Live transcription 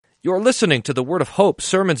You're listening to the Word of Hope,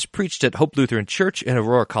 sermons preached at Hope Lutheran Church in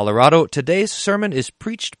Aurora, Colorado. Today's sermon is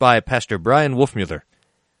preached by Pastor Bryan Wolfmueller.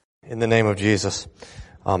 In the name of Jesus,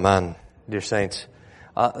 amen. Dear saints,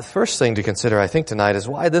 the first thing to consider, I think, tonight is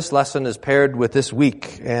why this lesson is paired with this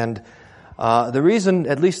week. And the reason,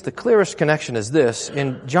 at least the clearest connection, is this.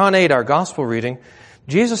 In John 8, our gospel reading,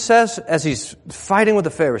 Jesus says, as he's fighting with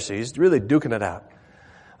the Pharisees, really duking it out,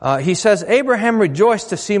 he says, Abraham rejoiced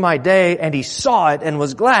to see my day, and he saw it and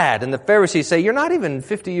was glad. And the Pharisees say, you're not even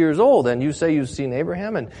 50 years old, and you say you've seen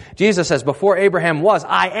Abraham? And Jesus says, before Abraham was,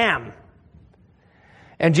 I am.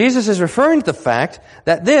 And Jesus is referring to the fact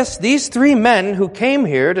that these three men who came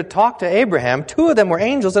here to talk to Abraham, two of them were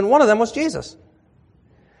angels, and one of them was Jesus.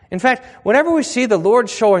 In fact, whenever we see the Lord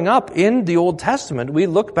showing up in the Old Testament, we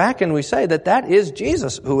look back and we say that is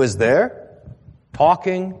Jesus who is there,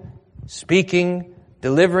 talking, speaking,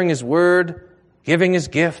 delivering His word, giving His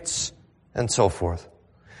gifts, and so forth.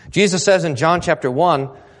 Jesus says in John chapter 1,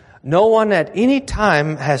 no one at any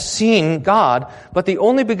time has seen God, but the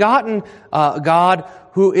only begotten God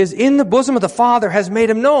who is in the bosom of the Father has made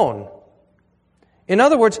Him known. In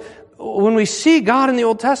other words, when we see God in the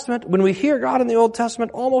Old Testament, when we hear God in the Old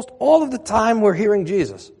Testament, almost all of the time we're hearing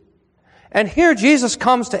Jesus. And here Jesus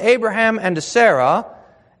comes to Abraham and to Sarah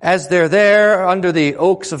as they're there under the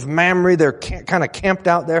oaks of Mamre. They're kind of camped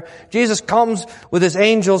out there. Jesus comes with His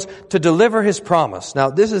angels to deliver His promise. Now,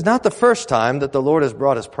 this is not the first time that the Lord has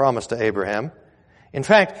brought His promise to Abraham. In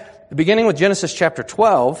fact, beginning with Genesis chapter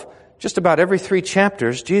 12, just about every 3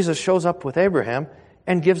 chapters, Jesus shows up with Abraham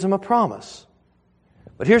and gives him a promise.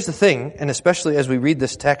 But here's the thing, and especially as we read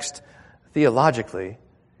this text theologically,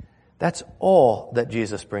 that's all that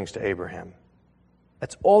Jesus brings to Abraham.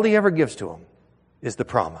 That's all He ever gives to him, is the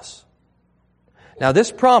promise. Now,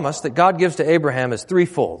 this promise that God gives to Abraham is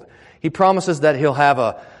threefold. He promises that he'll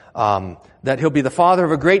be the father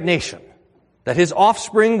of a great nation, that his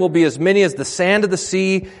offspring will be as many as the sand of the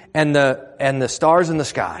sea and the stars in the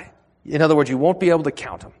sky. In other words, you won't be able to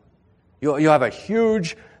count them. You'll have a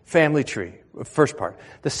huge family tree. First part.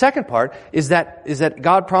 The second part is that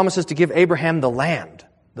God promises to give Abraham the land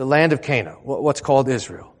of Canaan, what's called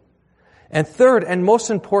Israel. And third, and most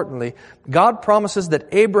importantly, God promises that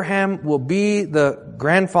Abraham will be the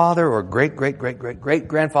grandfather or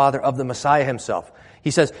great-great-great-great-great-grandfather of the Messiah Himself.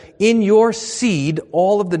 He says, in your seed,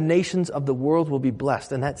 all of the nations of the world will be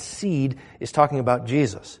blessed. And that seed is talking about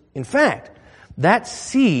Jesus. In fact, that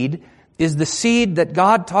seed is the seed that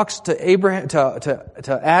God talks to Abraham,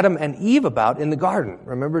 to Adam and Eve about in the garden.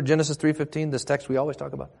 Remember Genesis 3:15, this text we always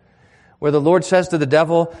talk about, where the Lord says to the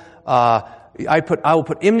devil, I will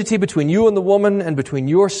put enmity between you and the woman, and between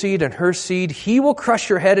your seed and her seed. He will crush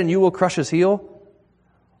your head, and you will crush his heel.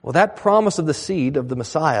 Well, that promise of the seed of the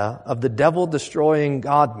Messiah, of the devil-destroying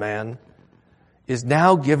God-man, is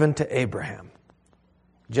now given to Abraham.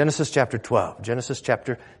 Genesis chapter 12, Genesis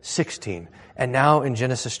chapter 16, and now in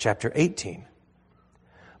Genesis chapter 18.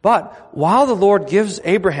 But while the Lord gives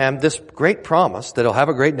Abraham this great promise that he'll have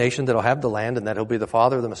a great nation, that he'll have the land, and that he'll be the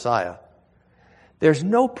father of the Messiah, there's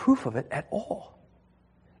no proof of it at all.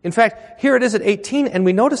 In fact, here it is at 18, and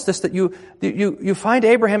we notice this, that you find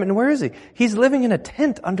Abraham, and where is he? He's living in a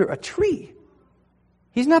tent under a tree.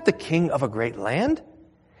 He's not the king of a great land,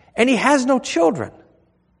 and he has no children.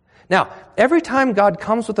 Now, every time God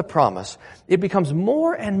comes with a promise, it becomes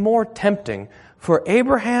more and more tempting for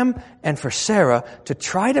Abraham and for Sarah to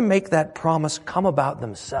try to make that promise come about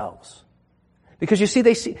themselves. Because you see,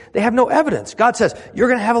 they have no evidence. God says, you're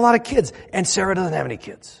going to have a lot of kids, and Sarah doesn't have any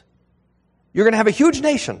kids. You're going to have a huge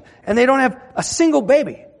nation, and they don't have a single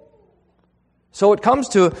baby. So it comes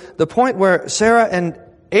to the point where Sarah and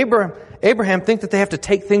Abraham think that they have to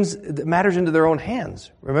take matters into their own hands.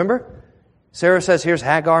 Remember? Sarah says, here's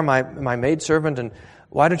Hagar, my maidservant, and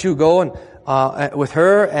why don't you go and with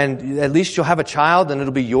her, and at least you'll have a child, and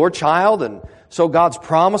it'll be your child, and so God's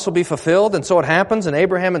promise will be fulfilled. And so it happens, and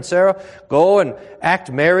Abraham and Sarah go and act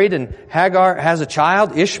married, and Hagar has a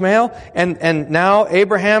child, Ishmael, and now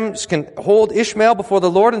Abraham can hold Ishmael before the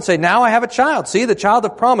Lord and say, now I have a child. See, the child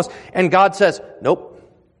of promise. And God says, nope,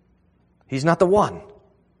 he's not the one.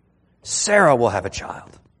 Sarah will have a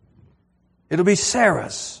child. It'll be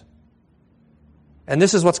Sarah's. And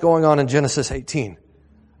this is what's going on in Genesis 18.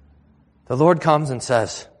 The Lord comes and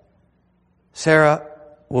says, Sarah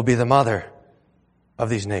will be the mother of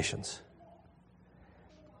these nations.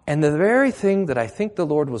 And the very thing that I think the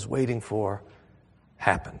Lord was waiting for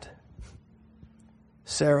happened.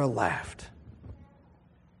 Sarah laughed.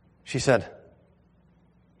 She said,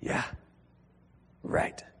 yeah,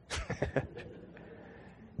 right.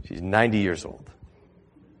 She's 90 years old.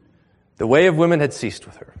 The way of women had ceased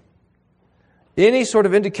with her. Any sort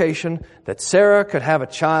of indication that Sarah could have a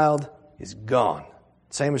child is gone.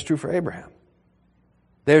 Same is true for Abraham.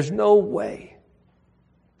 There's no way.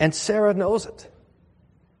 And Sarah knows it.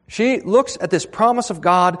 She looks at this promise of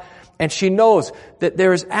God and she knows that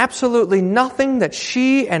there is absolutely nothing that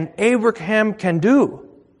she and Abraham can do.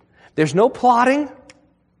 There's no plotting.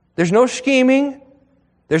 There's no scheming.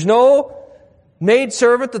 There's no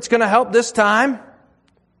maidservant that's going to help this time.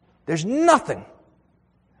 There's nothing.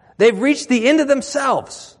 They've reached the end of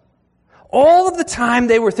themselves. All of the time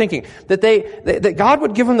they were thinking that that God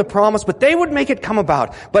would give them the promise, but they would make it come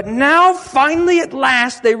about. But now, finally, at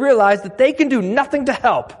last, they realize that they can do nothing to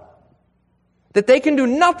help. That they can do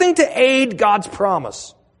nothing to aid God's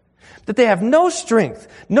promise. That they have no strength,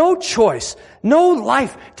 no choice, no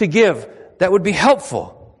life to give that would be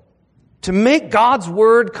helpful to make God's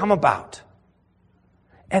word come about.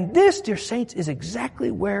 And this, dear saints, is exactly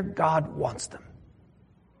where God wants them.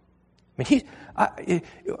 I mean,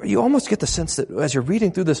 you almost get the sense that as you're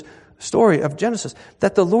reading through this story of Genesis,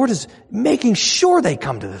 that the Lord is making sure they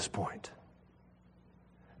come to this point.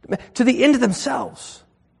 To the end of themselves.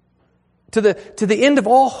 To the end of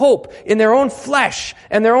all hope in their own flesh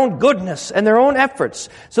and their own goodness and their own efforts,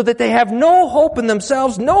 so that they have no hope in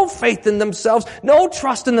themselves, no faith in themselves, no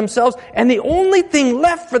trust in themselves, and the only thing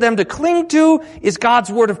left for them to cling to is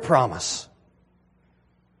God's word of promise.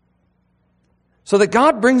 So that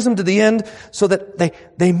God brings them to the end so that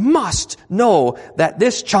they must know that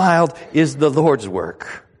this child is the Lord's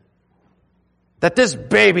work. That this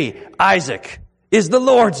baby, Isaac, is the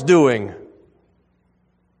Lord's doing.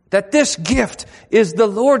 That this gift is the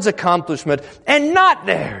Lord's accomplishment and not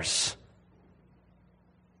theirs.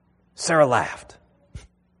 Sarah laughed.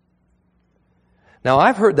 Now,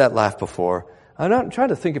 I've heard that laugh before. I'm trying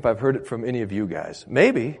to think if I've heard it from any of you guys.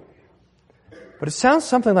 Maybe. But it sounds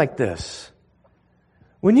something like this.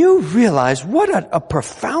 When you realize what a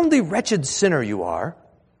profoundly wretched sinner you are,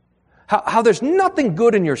 how there's nothing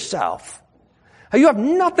good in yourself, how you have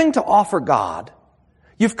nothing to offer God,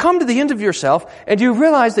 you've come to the end of yourself and you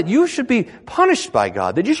realize that you should be punished by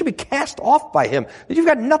God, that you should be cast off by Him, that you've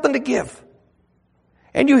got nothing to give.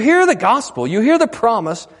 And you hear the gospel, you hear the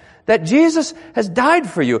promise that Jesus has died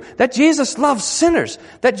for you, that Jesus loves sinners,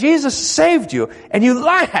 that Jesus saved you, and you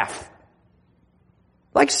laugh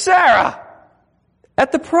like Sarah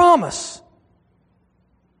at the promise.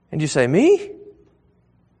 And you say, me?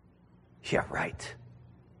 Yeah, right.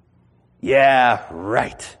 Yeah,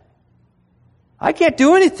 right. I can't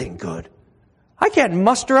do anything good. I can't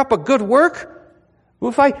muster up a good work.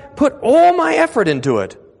 If I put all my effort into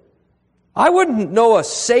it, I wouldn't know a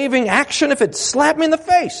saving action if it slapped me in the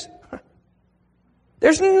face.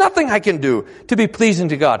 There's nothing I can do to be pleasing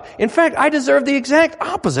to God. In fact, I deserve the exact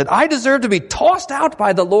opposite. I deserve to be tossed out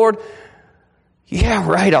by the Lord. Yeah,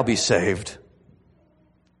 right, I'll be saved.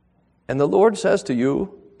 And the Lord says to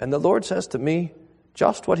you, and the Lord says to me,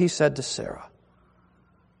 just what He said to Sarah.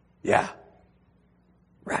 Yeah,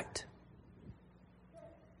 right.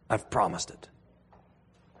 I've promised it.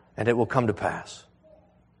 And it will come to pass.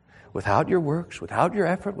 Without your works, without your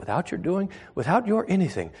effort, without your doing, without your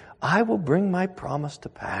anything, I will bring my promise to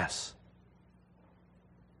pass.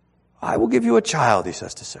 I will give you a child, He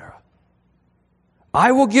says to Sarah.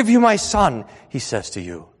 I will give you my son, He says to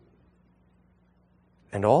you.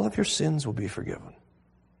 And all of your sins will be forgiven.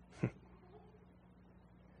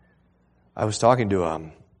 I was talking to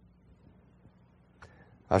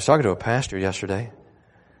a pastor yesterday.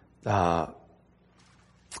 And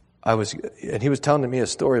he was telling me a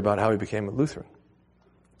story about how he became a Lutheran.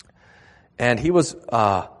 And he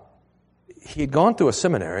had gone through a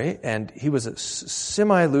seminary, and he was a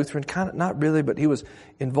semi-Lutheran, kind of, not really, but he was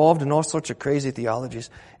involved in all sorts of crazy theologies.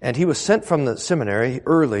 And he was sent from the seminary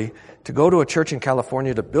early to go to a church in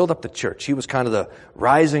California to build up the church. He was kind of the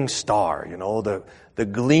rising star, the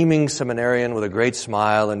gleaming seminarian with a great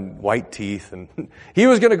smile and white teeth. And he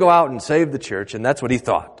was going to go out and save the church, and that's what he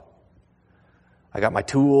thought. I got my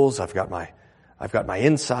tools, I've got my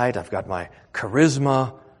insight, I've got my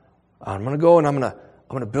charisma. I'm going to go and I'm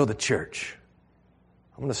going to build a church.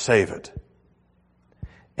 I'm going to save it.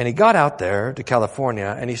 And he got out there to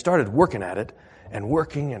California and he started working at it and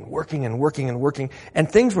working.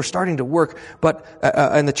 And things were starting to work, but,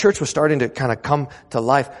 and the church was starting to kind of come to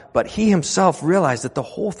life. But he himself realized that the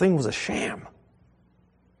whole thing was a sham.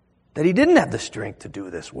 That he didn't have the strength to do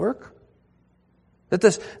this work.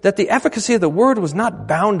 That the efficacy of the word was not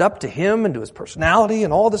bound up to him and to his personality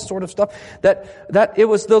and all this sort of stuff. That it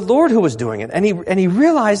was the Lord who was doing it. And he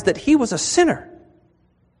realized that he was a sinner.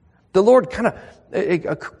 The Lord kind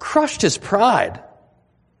of crushed his pride,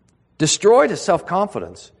 destroyed his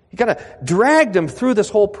self-confidence He kind of dragged him through this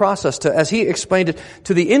whole process to, as he explained it,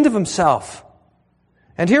 to the end of himself.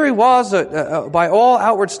 And here he was, by all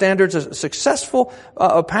outward standards, a successful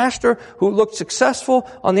pastor who looked successful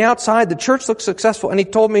on the outside. The church looked successful. And he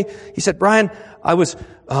told me, he said, "Bryan,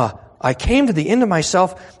 I came to the end of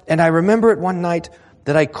myself, and I remember it one night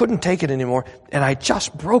that I couldn't take it anymore, and I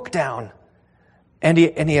just broke down." And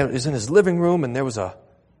he was in his living room, and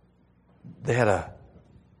they had a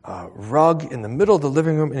rug in the middle of the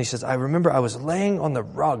living room, and he says, "I remember I was laying on the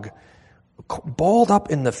rug, balled up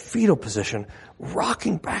in the fetal position,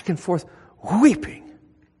 rocking back and forth, weeping.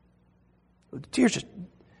 Tears just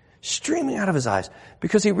streaming out of his eyes,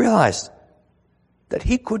 because he realized that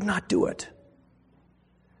he could not do it.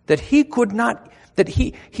 That he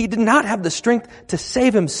did not have the strength to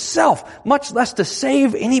save himself, much less to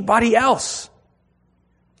save anybody else.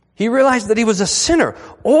 He realized that he was a sinner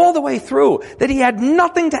all the way through, that he had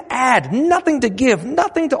nothing to add, nothing to give,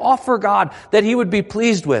 nothing to offer God that he would be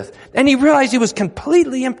pleased with. And he realized he was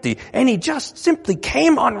completely empty, and he just simply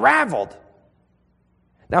came unraveled.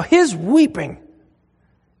 Now his weeping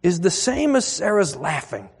is the same as Sarah's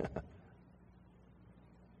laughing.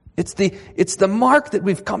 It's the mark that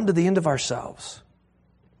we've come to the end of ourselves.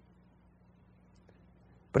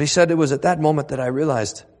 But he said it was at that moment that I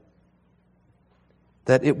realized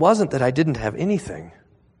that it wasn't that I didn't have anything.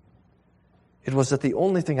 It was that the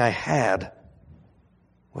only thing I had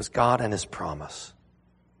was God and His promise.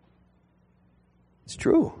 It's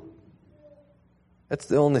true. That's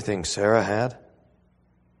the only thing Sarah had.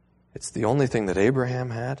 It's the only thing that Abraham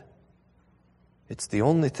had. It's the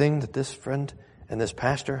only thing that this friend and this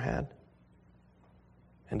pastor had.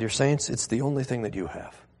 And dear saints, it's the only thing that you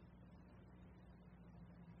have.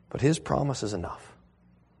 But His promise is enough.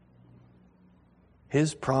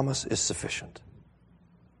 His promise is sufficient.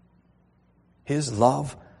 His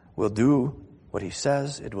love will do what He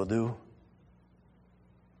says it will do.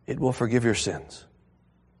 It will forgive your sins.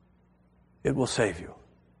 It will save you.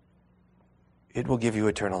 It will give you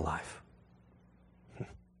eternal life.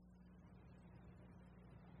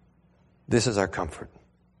 This is our comfort.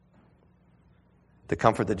 The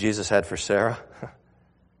comfort that Jesus had for Sarah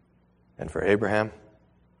and for Abraham.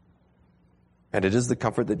 And it is the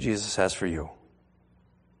comfort that Jesus has for you.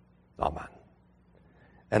 Amen.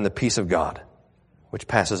 And the peace of God, which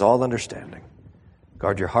passes all understanding,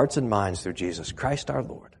 guard your hearts and minds through Jesus Christ our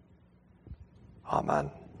Lord. Amen.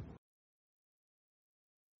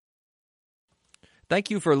 Thank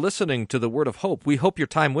you for listening to the Word of Hope. We hope your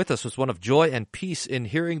time with us was one of joy and peace in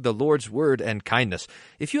hearing the Lord's Word and kindness.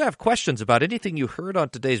 If you have questions about anything you heard on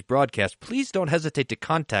today's broadcast, please don't hesitate to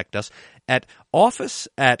contact us at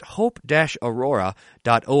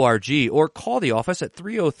office@hope-aurora.org or call the office at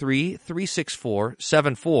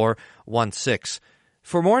 303-364-7416.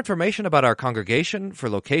 For more information about our congregation, for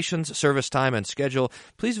locations, service time, and schedule,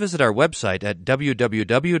 please visit our website at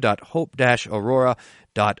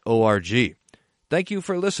www.hope-aurora.org. Thank you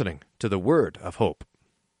for listening to the Word of Hope.